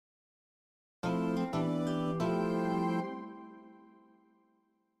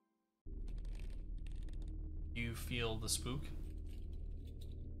You feel the spook?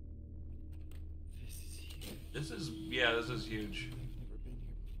 This is huge.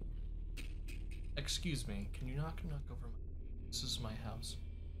 Excuse me, can you knock over my... This is my house.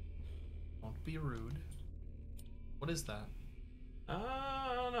 Don't be rude. What is that?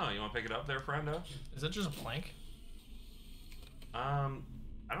 I don't know. You want to pick it up there, friendo? Is that just a plank? I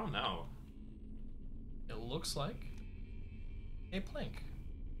don't know. It looks like a plank.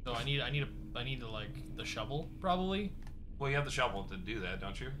 So I need like the shovel, probably. Well, you have the shovel to do that,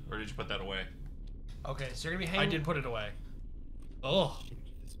 don't you? Or did you put that away? Okay, so you're gonna be hanging. I did put it away. Oh.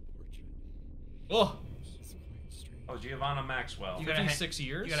 Oh. Oh, Giovanna Maxwell. You gotta 56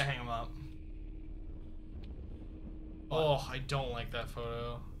 years? You gotta hang them up. Oh, I don't like that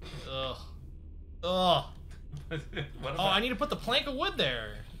photo. Ugh. Ugh. What about... Oh, I need to put the plank of wood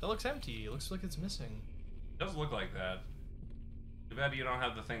there. That looks empty. It looks like it's missing. It does look like that. Too bad you don't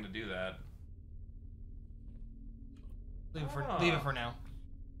have the thing to do that. Leave it for now. 5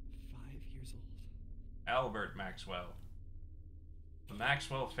 years old. Albert Maxwell. The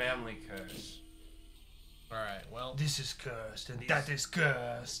Maxwell family curse. Alright, well. This is cursed, and that is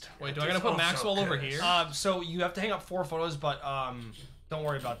cursed. Wait, do I gotta put Maxwell over here? So you have to hang up 4 photos, but don't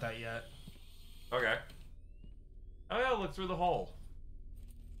worry about that yet. Okay. Oh yeah, look through the hole.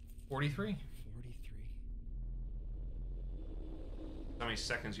 43. 43. How many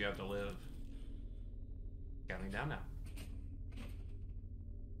seconds you have to live? Counting down now.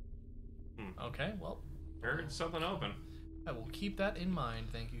 Okay, well. Heard something open. I will keep that in mind.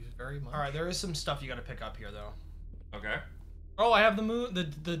 Thank you very much. All right, there is some stuff you got to pick up here, though. Okay. Oh, I have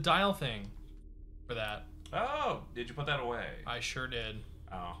the dial thing for that. Oh, did you put that away? I sure did.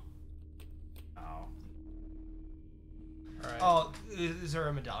 Oh. Oh. All right. Oh, is there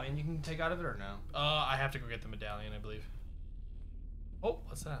a medallion you can take out of it or no? I have to go get the medallion, I believe. Oh,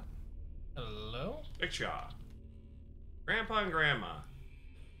 what's that? Hello? Picture. Grandpa and Grandma.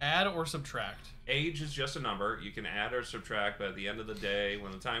 Add or subtract? Age is just a number. You can add or subtract, but at the end of the day,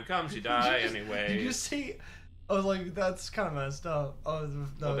 when the time comes, you die anyway. Did you see? I was like, that's kind of messed up. Oh,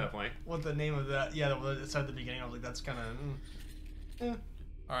 Definitely. What the name of that? Yeah, it said at the beginning. I was like, that's kind of.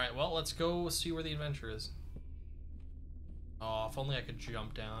 All right, well, let's go see where the adventure is. Oh, if only I could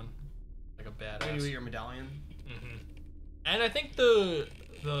jump down like a badass. Maybe your medallion. Mm-hmm. And I think the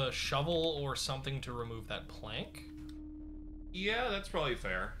shovel or something to remove that plank. Yeah, that's probably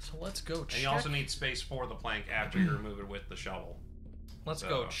fair. So let's go check. And you also need space for the plank after you remove it with the shovel. Let's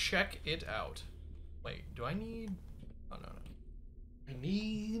go check it out. Wait, do I need... Oh, no. I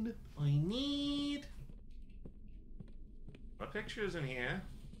need... What picture is in here?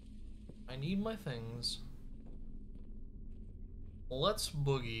 I need my things. Let's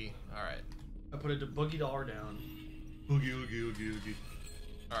boogie. Alright. I put a boogie dollar down. Oogie.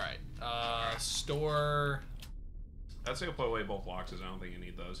 Alright. Store... I'd say I'll put away both boxes. I don't think you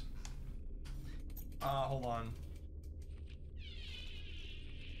need those. Hold on.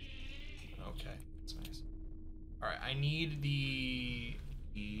 Okay, that's nice. Alright, I need the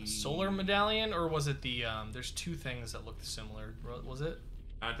solar medallion, or was it the, there's 2 things that looked similar. Was it?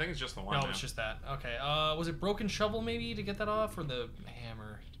 I think it's just the one. No, it's just that. Okay, was it broken shovel maybe to get that off, or the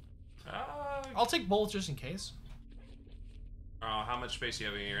hammer? I'll take both just in case. How much space do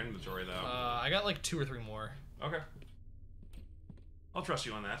you have in your inventory, though? I got like 2 or 3 more. Okay. I'll trust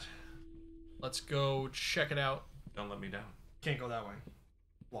you on that. Let's go check it out. Don't let me down. Can't go that way.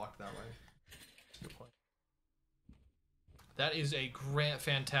 Locked that way. Good point. That is a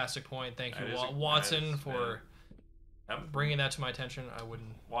fantastic point. Thank you, That is Watson, for Yep. bringing that to my attention. I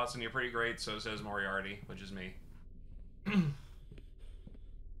wouldn't. Watson, you're pretty great, so says Moriarty, which is me. Line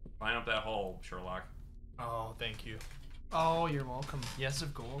up that hole, Sherlock. Oh, thank you. Oh, you're welcome. Yes,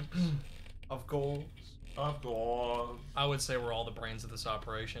 of gold. Of gold. Of course. I would say we're all the brains of this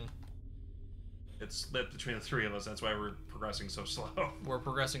operation. It's split between the 3 of us. That's why we're progressing so slow. We're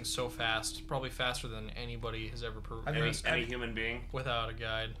progressing so fast, probably faster than anybody has ever progressed. Any human being. Without a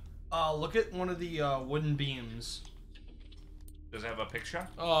guide. Look at one of the wooden beams. Does it have a picture?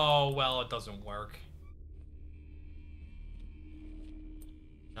 Oh, well, it doesn't work.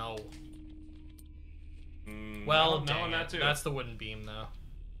 No. Well, dang it. That's the wooden beam, though.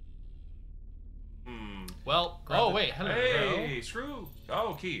 Well, wait, hello. Hey, screw.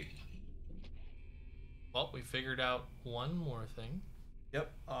 Oh, key. Well, we figured out one more thing.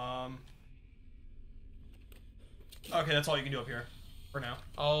 Yep. Okay, that's all you can do up here for now.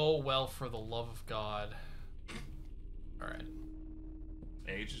 Oh, well, for the love of God. All right.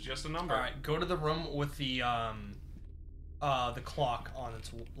 Age is just a number. All right, go to the room with the clock on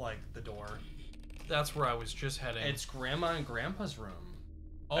its the door. That's where I was just heading. It's Grandma and Grandpa's room.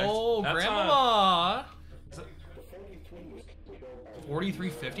 Oh, Grandma!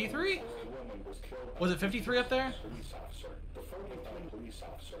 4353? Was it 53 up there?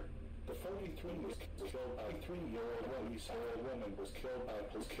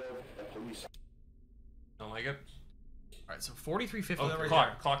 Don't like it? Alright, so 4350. Oh,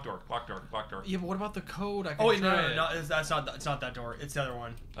 right clock door. Yeah, but what about the code? I can Oh wait, try it. no, that's not. It's not that door. It's the other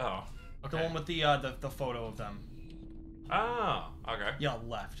one. Oh. The Okay. one with the photo of them. Oh, okay. Yeah,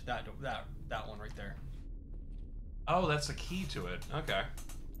 left. That one right there. Oh, that's the key to it. Okay.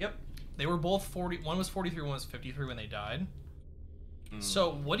 Yep. They were both 40. One was 43, one was 53 when they died. Mm.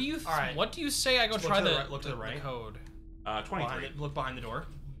 So what do you Alright. what do you say I go Look try to the the, right- look to the right. code? 23. Look behind the door.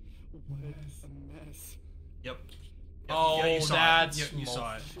 What a mess. Yep. Oh, yeah, you saw that's it. You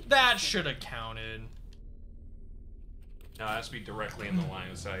saw it. That should have counted. No, it has to be directly in the line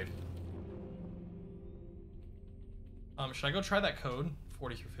of sight. Should I go try that code?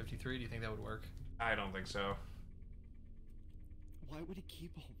 4353. Do you think that would work? I don't think so. Why would he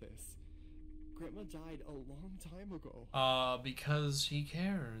keep all this? Grandma died a long time ago. Because he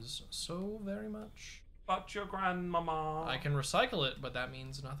cares so very much. But your grandmama. I can recycle it, but that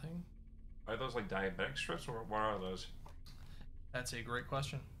means nothing. Are those like diabetic strips, or what are those? That's a great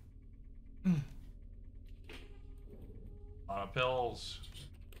question. A lot of pills.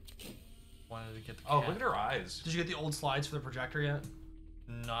 Wanted to get the Oh, cat. look at her eyes. Did you get the old slides for the projector yet?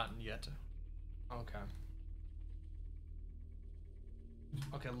 Not yet. Okay.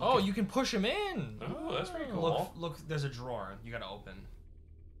 Okay. Look Oh, at- you can push him in. Oh, that's pretty cool. look. There's a drawer. You gotta open.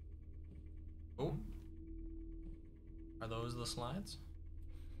 Oh. Are those the slides?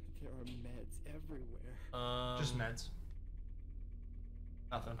 There are meds everywhere. Just meds.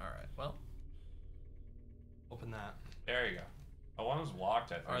 Nothing. All right. Well, Open that. There you go. Oh, one was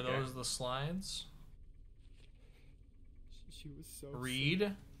locked, I think. are those the slides? She was so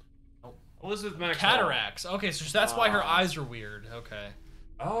Read. Elizabeth Maxwell. Cataracts. Okay, so that's why her eyes are weird. Okay.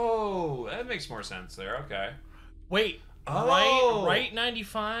 Oh, that makes more sense there. Okay. Wait. Oh. Right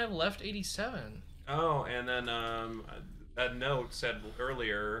 95, left 87. Oh, and then that note said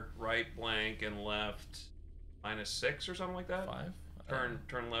earlier, right blank and left -6 or something like that. 5.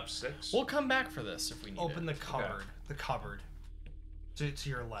 Turn left 6. We'll come back for this if we need Open it. the cupboard. The cupboard. To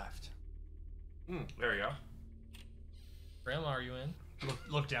your left. There you go. Grandma, are you in?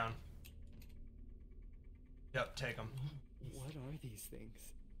 Look down. Yep, take them. What are these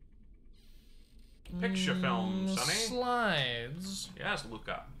things? Picture film, Sonny. Slides. Yes,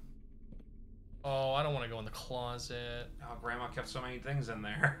 Luca. Oh, I don't want to go in the closet. Oh, Grandma kept so many things in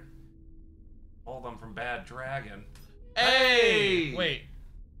there. All of them from Bad Dragon. Hey! Wait,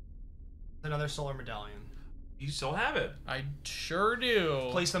 Another solar medallion. You still have it. I sure do.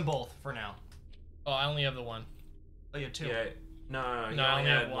 Place them both for now. Oh, I only have the one. Oh, you have two. Yeah. No, you No, I only only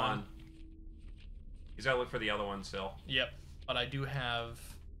have had one. one. He's got to look for the other one still. Yep, but I do have.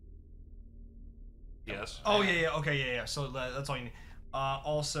 Yes. Oh yeah. Okay, yeah. So that's all you need.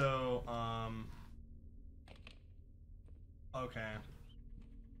 Also, okay.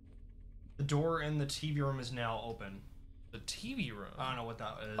 The door in the TV room is now open. The TV room. I don't know what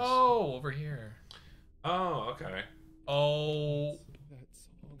that is. Oh, over here. Oh, okay. Oh, That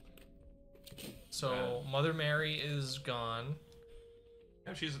song. so Mother Mary is gone.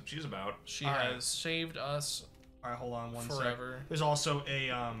 Yeah, she's about. She All has right. saved us All right, hold on one sec. forever. There's also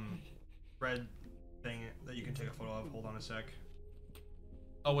a red thing that you can take a photo of. Hold on a sec.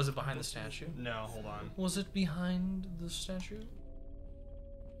 Oh, was it behind the statue? No, hold on. Was it behind the statue?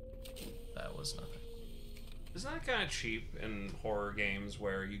 That was nothing. Isn't that kind of cheap in horror games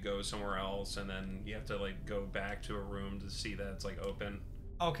where you go somewhere else and then you have to like go back to a room to see that it's like open?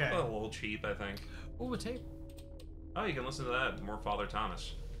 Okay. A little cheap, I think. Oh, a tape. Oh, you can listen to that. More Father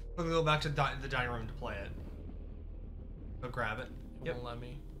Thomas. We'll go back to the dining room to play it. Go grab it. It Yep. won't let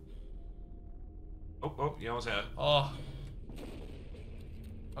me. Oh, you almost had it. Oh.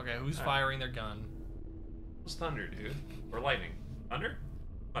 Okay, who's All right. firing their gun? It's thunder, dude. Or lightning. Thunder?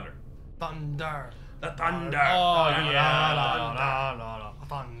 Thunder. Thunder. The thunder! Oh, La, yeah. la, la, la, la.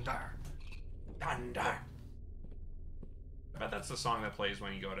 Thunder. Thunder! I bet that's the song that plays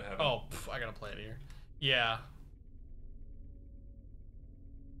when you go to heaven. Oh, I gotta play it here. Yeah.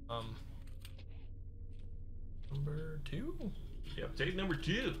 Number 2? Yep, take number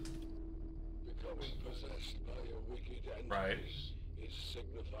 2. Becoming possessed by a wicked entity Right. is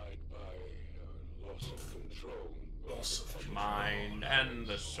signified by loss of control. Loss of Mind and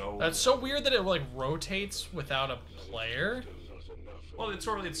the soul. That's so weird that it like rotates without a player. Well,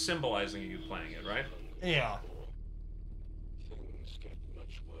 it's symbolizing you playing it, right? Yeah. Things get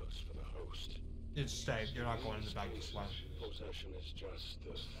much worse. close for the host. Just stay. You're not going in the back of the slide. Possession is just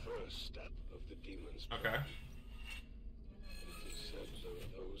the first step of the demon's plan. Okay. It is said there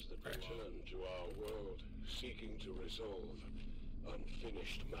are those that return to our world, seeking to resolve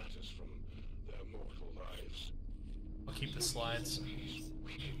unfinished matters from their mortal lives. I'll keep the slides.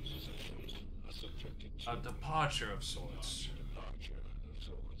 Possessions are subjected to A departure of sorts. departure of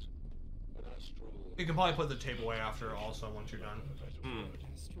sorts. An astral You can probably put the tape away after also once you're done. Hmm.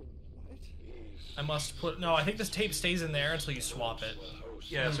 Astral what? is I must put... No, I think this tape stays in there until you swap it.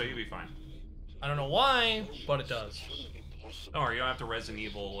 Yeah, so you'll be fine. I don't know why, but it does. Don't worry, you don't have to Resident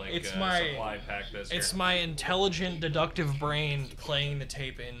Evil like It's my- supply pack this. It's here. my intelligent, deductive brain playing the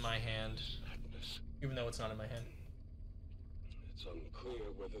tape in my hand. Even though it's not in my hand. It's unclear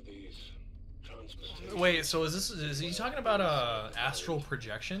whether these transmutations Wait, so is he talking about astral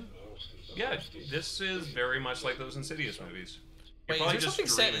projection? Yeah, this is very much like those Insidious movies. You're Wait, is probably there just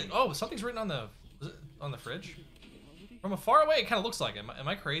something said? dreaming. Oh, something's written on the... Was it on the fridge? From afar away, it kind of looks like it. Am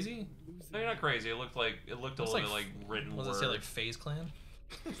I crazy? No, you're not crazy. It looked a little like- bit like written Was word. it say like FaZe Clan?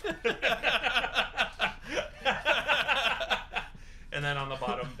 And then on the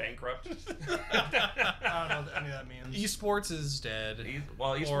bottom, bankrupt. I don't know what any of that means. Esports is dead.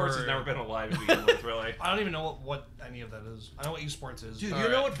 Well, esports Or- has never been alive to begin with, really. I don't even know what any of that is. I know what esports is. Dude, All you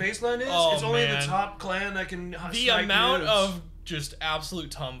know right. what FaceLine is? Oh, it's only man. the top clan that can The snipe amount moves. of just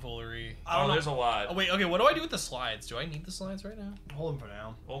absolute tomfoolery. I don't know. there's a lot. Oh wait, okay. What do I do with the slides? Do I need the slides right now? Hold them for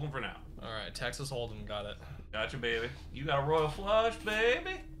now. Hold them for now. All right, Texas Hold'em, got it. Gotcha, baby. You got a royal flush,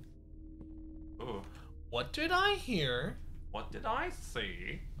 baby. Ooh, What did I hear? what did I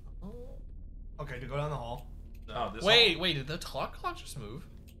see? Okay, to go down the hall. Oh, this Wait, did the clock just move?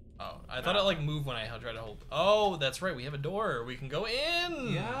 Oh, I thought it like moved when I tried to hold. Oh, that's right. We have a door. We can go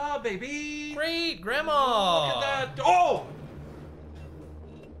in. Yeah, baby. Great, Grandma. Look at that. Oh!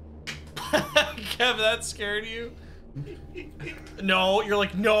 Kev, that scared you? No, you're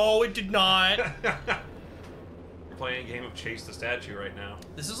like, no, it did not. We're playing a game of Chase the Statue right now.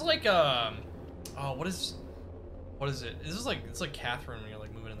 This is like oh, what is it? This is like, it's like Catherine when you're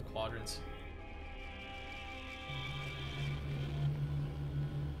like moving in the quadrants.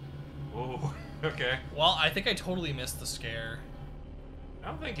 Oh, okay. Well, I think I totally missed the scare. I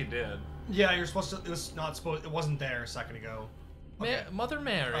don't think you did. Yeah, you're supposed to. It was not supposed. It wasn't there a second ago. Okay. Mother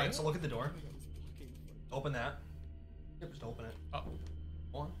Mary. All right, so look at the door. Open that. Yep, just open it. Oh.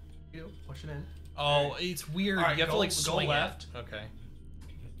 1, 2, push it in. Oh, it's weird. All right, you have to like go swing left. it. Okay.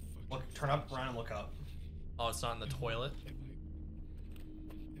 Look, turn up, around, and look up. Oh, it's not in the toilet. Am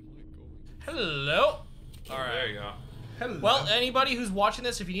I going? Hello. All right. There you go. Hello. Well, anybody who's watching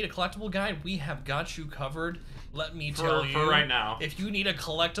this, if you need a collectible guide, we have got you covered. Let me tell you. For right now. If you need a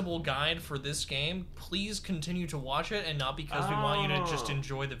collectible guide for this game, please continue to watch it, and not because we want you to just Oh.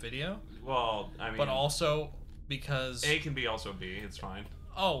 enjoy the video, Well, I mean, but also because... A can be also B. It's fine.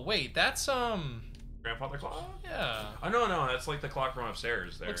 Oh, wait, that's, Grandfather clock? yeah. Oh, no, that's like the clock from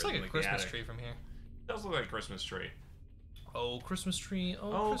upstairs there. Looks like in, a the Christmas attic. tree from here. It does look like a Christmas tree. Oh, Christmas tree.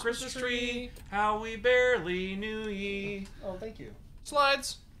 Oh, Christmas tree, how we barely knew ye. Oh, thank you.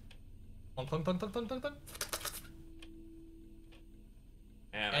 Slides. Clunk, clunk, clunk, clunk, clunk, clunk, clunk.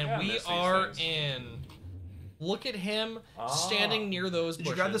 Man, I And gotta we miss these are things. in. Look at him Ah. standing near those Did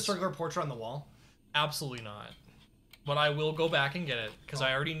bushes. you grab the circular portrait on the wall? Absolutely not. But I will go back and get it, because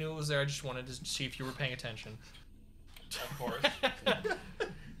I already knew it was there. I just wanted to see if you were paying attention. Of course.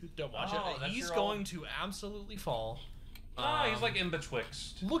 Don't watch Oh, it. that's He's your going old- to absolutely fall. He's like in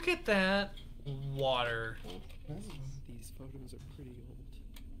betwixt. Look at that water. These photos are pretty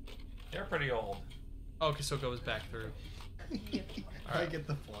old. They're pretty old. Okay, so it goes back through. I get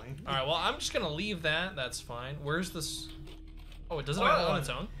the point. All right, well, I'm just going to leave that. That's fine. Where's this? Oh, it does it on its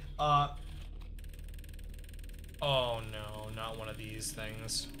own? Oh, no, not one of these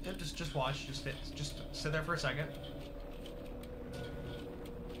things. Yeah, just watch. Just sit there for a second.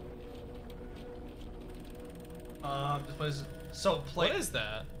 This place. So play. What is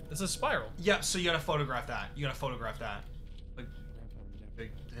that? It's a spiral. Yeah. So you gotta photograph that. You gotta photograph that. Like,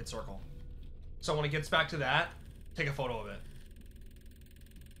 big hit circle. So when it gets back to that, take a photo of it.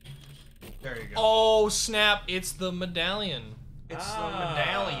 There you go. Oh, snap. It's the medallion. It's Ah. the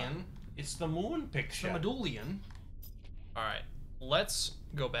medallion. It's the moon It's picture. the medallion. All right, let's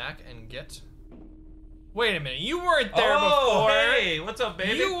go back and get... Wait a minute. You weren't there Oh, before. hey, what's up,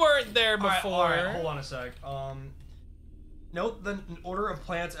 baby? You weren't there before. All right, hold on a sec. Note the order of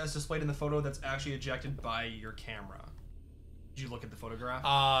plants as displayed in the photo that's actually ejected by your camera. Did you look at the photograph?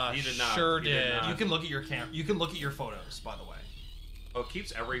 You did not. Sure You did did. not. You can look at your You can look at your photos, by the way. Oh, it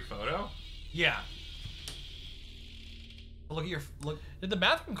keeps every photo? Yeah. Look at your look. Did the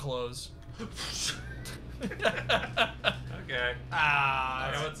bathroom close? Okay.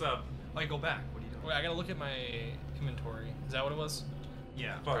 Ah. What's up? Wait, go back. What are you doing? Wait, I gotta look at my inventory. Is that what it was?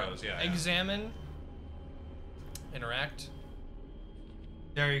 Yeah. Photos, yeah. Examine. Interact.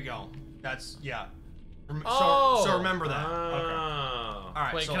 There you go. That's yeah. Oh! So remember that. Okay. Oh. All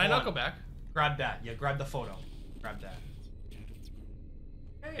right. Wait, so can I hold not on. go back? Grab that. Yeah, grab the photo. Grab that.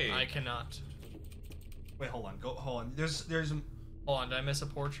 Hey. I cannot. Wait, hold on. Hold on. There's Hold on, did I miss a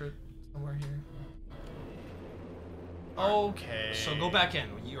portrait somewhere here? Okay. So go back in.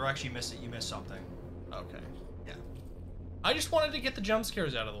 You actually missed it. You missed something. Okay. Yeah. I just wanted to get the jump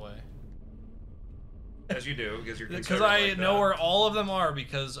scares out of the way. As you do, because you're Because considered I like know that. where all of them are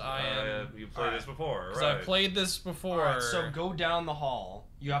because I am. You played this before, Because right? I've played this before. Alright, so go down the hall.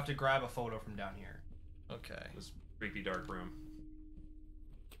 You have to grab a photo from down here. Okay. This creepy dark room.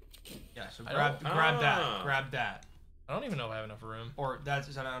 Yeah, so I grab don't- that. Ah. Grab that. I don't even know if I have enough room. Or that's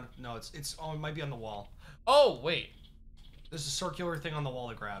is that on no, it's oh it might be on the wall. Oh, wait. There's a circular thing on the wall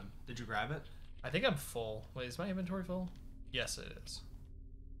to grab. Did you grab it? I think I'm full. Wait, is my inventory full? Yes, it is.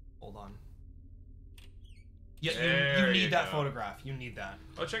 Hold on. Yeah, There you need you that go. photograph. You need that.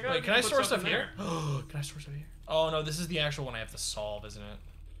 Oh, check out. Wait, you can I put store something stuff here? there. Can I store stuff here? Oh no, this is the actual one I have to solve, isn't it?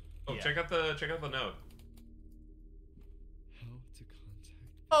 Oh, Yeah. check out the note. How to contact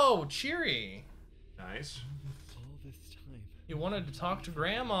Oh, cheery. Nice. all this time, You wanted to talk to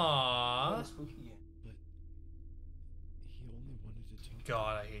Grandma. but he only wanted to talk.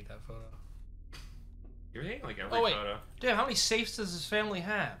 God, I hate that photo. You're hating like every Oh, wait. photo. Damn, how many safes does this family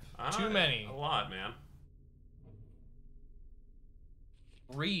have? Too many. A lot, man.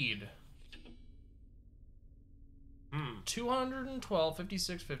 Read. 212,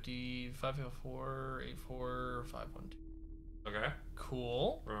 56, 50, 504, 84, 512. Okay.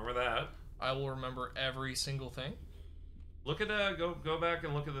 Cool. Remember that. I will remember every single thing. Look at go back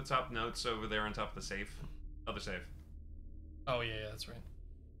and look at the top notes over there on top of the safe. Other safe. Oh, yeah, that's right.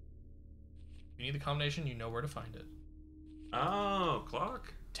 If you need the combination, you know where to find it. Oh,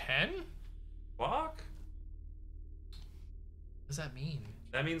 clock. 10? Clock. What does that mean?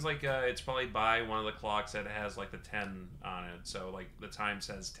 That means like it's probably by one of the clocks that has like the 10 on it. So like the time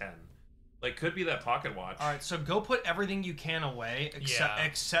says 10. Like could be that pocket watch. All right, so go put everything you can away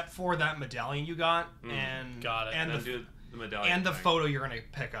except for that medallion you got and Got it. and And then the do the medallion. and the thing. photo you're gonna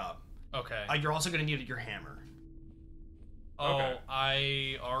pick up. Okay. You're also gonna need your hammer. Oh, Okay.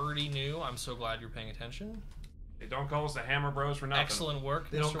 I already knew. I'm so glad you're paying attention. They don't call us the Hammer Bros for nothing. Excellent work,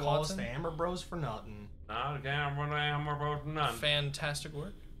 They Mr. don't call Watson. us the Hammer Bros for nothing. Not again. We're the Hammer Bros for none. Fantastic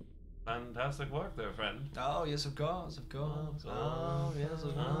work. Fantastic work there, friend. Oh yes, of course, of course. Oh yes,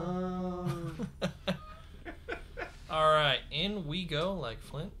 of course. All right, in we go like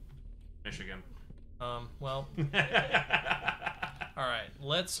Flint. Michigan. Well, all right.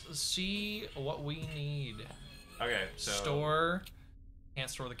 Let's see what we need. Okay, so Store. Can't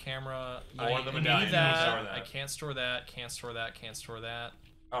store the camera. Oh, I the need medallion, that. you can store that. I can't store that. Can't store that. Can't store that.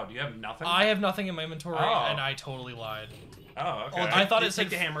 Oh, do you have nothing? I have nothing in my inventory, Oh. and I totally lied. Oh, okay. I thought it said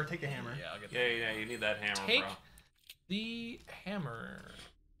take the hammer. Take the hammer. Yeah, I'll get Yeah, yeah, you need that hammer, Take bro. the hammer.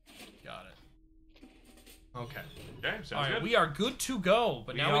 Got it. Okay. Okay, sounds All right, good. we are good to go,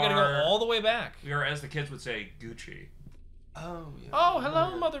 but We now we gotta are- go all the way back. We are, as the kids would say, Gucci. Oh yeah. Oh,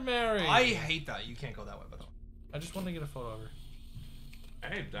 hello, Mother Mary. I hate that. You can't go that way, by the way. I just wanted to get a photo of her.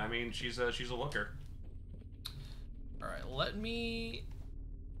 Hey, I mean, she's a looker. All right, let me.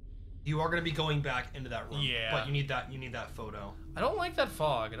 You are gonna be going back into that room. Yeah. But you need that photo. I don't like that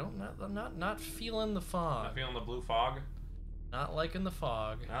fog. I'm not feeling the I'm fog. feeling the blue fog. Not liking the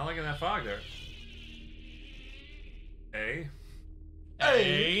fog. Not liking that fog there. A.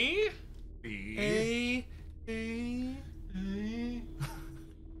 A. B. A.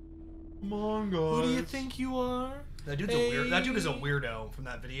 Come on, guys. Who do you think you are? That dude's a weird. That dude is a weirdo from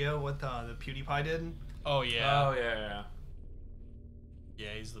that video what the PewDiePie did. Oh yeah. Oh, yeah.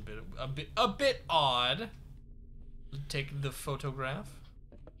 Yeah, he's a bit odd. Take the photograph.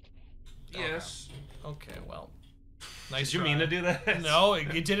 Yes. Okay, well. Nice Did you try. mean to do that? No, it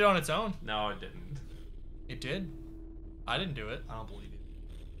did it on its own. No, it didn't. It did. I didn't do it. I don't believe you.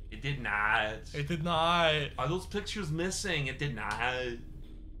 It did not. It did not. Are those pictures missing? It did not.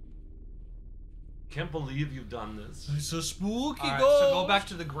 Can't believe you've done this. It's a spooky All right, ghost. so go back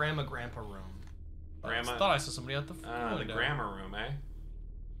to the grandpa room. Grandma. I thought I saw somebody at the The window. grammar room, eh?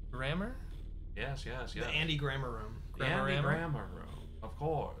 Grammar? Yes. The Andy Grammar room. The Andy Grammarama? grammar room, of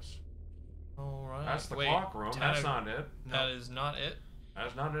course. All right. That's the Wait, clock room. That's not it. That is not it.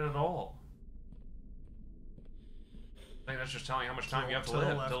 That's not it at all. I think that's just telling you how much time you have to the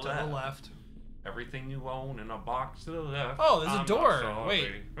live. left. till To that. the left. Everything you own in a box to the left. Oh, there's I'm a door. not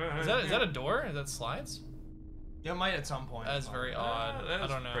Wait, sorry. is that a door? Is that slides? You might at some point. That's very odd. That's I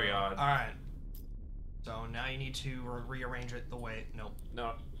don't know. pretty odd. All right. So now you need to rearrange it the way. Nope.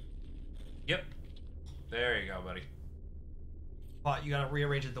 No. Yep. There you go, buddy. But you gotta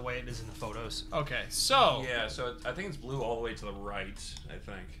rearrange it the way it is in the photos. Okay, so Yeah, so I think it's blue all the way to the right, I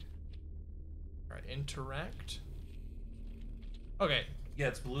think. all right, interact. Okay, Yeah,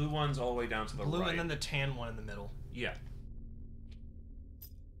 it's blue ones all the way down to the Blue right. and then the tan one in the middle. Yeah.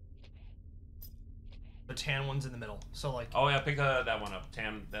 The tan one's in the middle. So like. Oh yeah, pick that one up.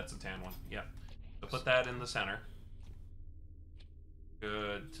 Tan, that's a tan one. Yeah. So put that in the center.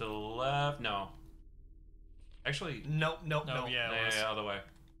 Good. To the left. No. Actually, Nope. no, yeah, it was. yeah, other way.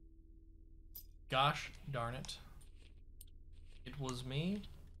 Gosh darn it. It was me.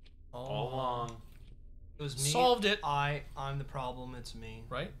 All along. It was me. Solved it. I'm the problem. It's me.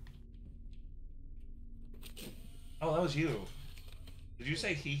 Right? Oh, that was you. Did you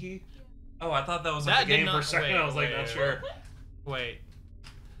say hee hee? Oh, I thought that was That like the did game for a not- second. wait, I was like, wait, not wait. sure. Wait.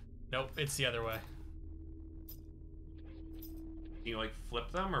 Nope, it's the other way. Can you like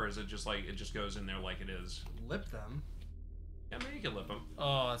flip them, or is it just like it just goes in there like it is? Lip them. Yeah, maybe you can lip them.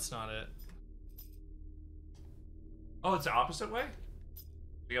 Oh, that's not it. Oh, it's the opposite way.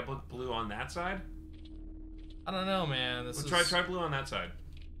 We got blue on that side. I don't know, man. This Well, is... try blue on that side.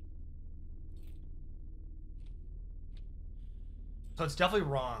 So it's definitely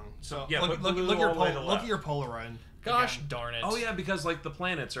wrong. So yeah, look, put blue look, your all the way to the look left. at your Polaroid. Gosh Again. darn it. Oh yeah, because like the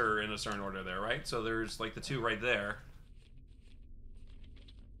planets are in a certain order there, right? So there's like the two right there.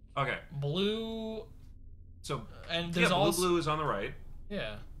 Okay, Blue... so And there's yeah, also... blue is on the right,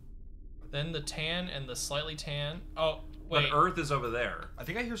 Yeah. Then the tan and the slightly tan... Oh, but wait. Earth is over there. I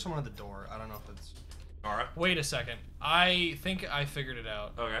think I hear someone at the door. I don't know if it's. All right. Wait a second. I think I figured it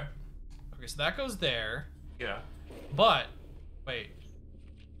out. Okay. Okay, so that goes there. Yeah. But... Wait.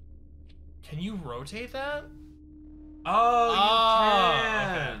 Can you rotate that? Oh, you Ah,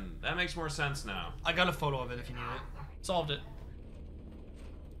 can. okay. That makes more sense now. I got a photo of it if you need it. Solved it.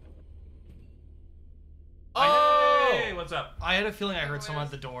 Oh! Hey, what's up? I had a feeling I heard someone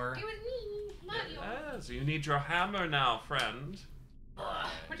at the door. It was me, Mario. Yeah, so you need your hammer now, friend.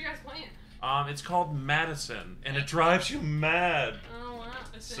 What you guys playing? It's called MADiSON, and it drives you mad, Oh wow,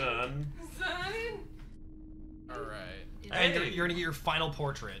 son. Son. Alright. And Hey. you're gonna get your final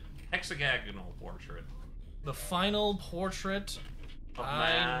portrait. Hexagonal portrait The final portrait of I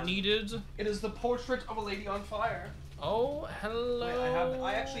man. needed. It is the portrait of a lady on fire. Oh, hello.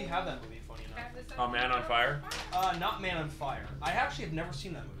 I actually have that movie. Funny enough. Oh, Man on Fire? Not Man on Fire. I actually have never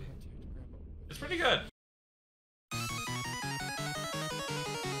seen that movie. It's pretty good.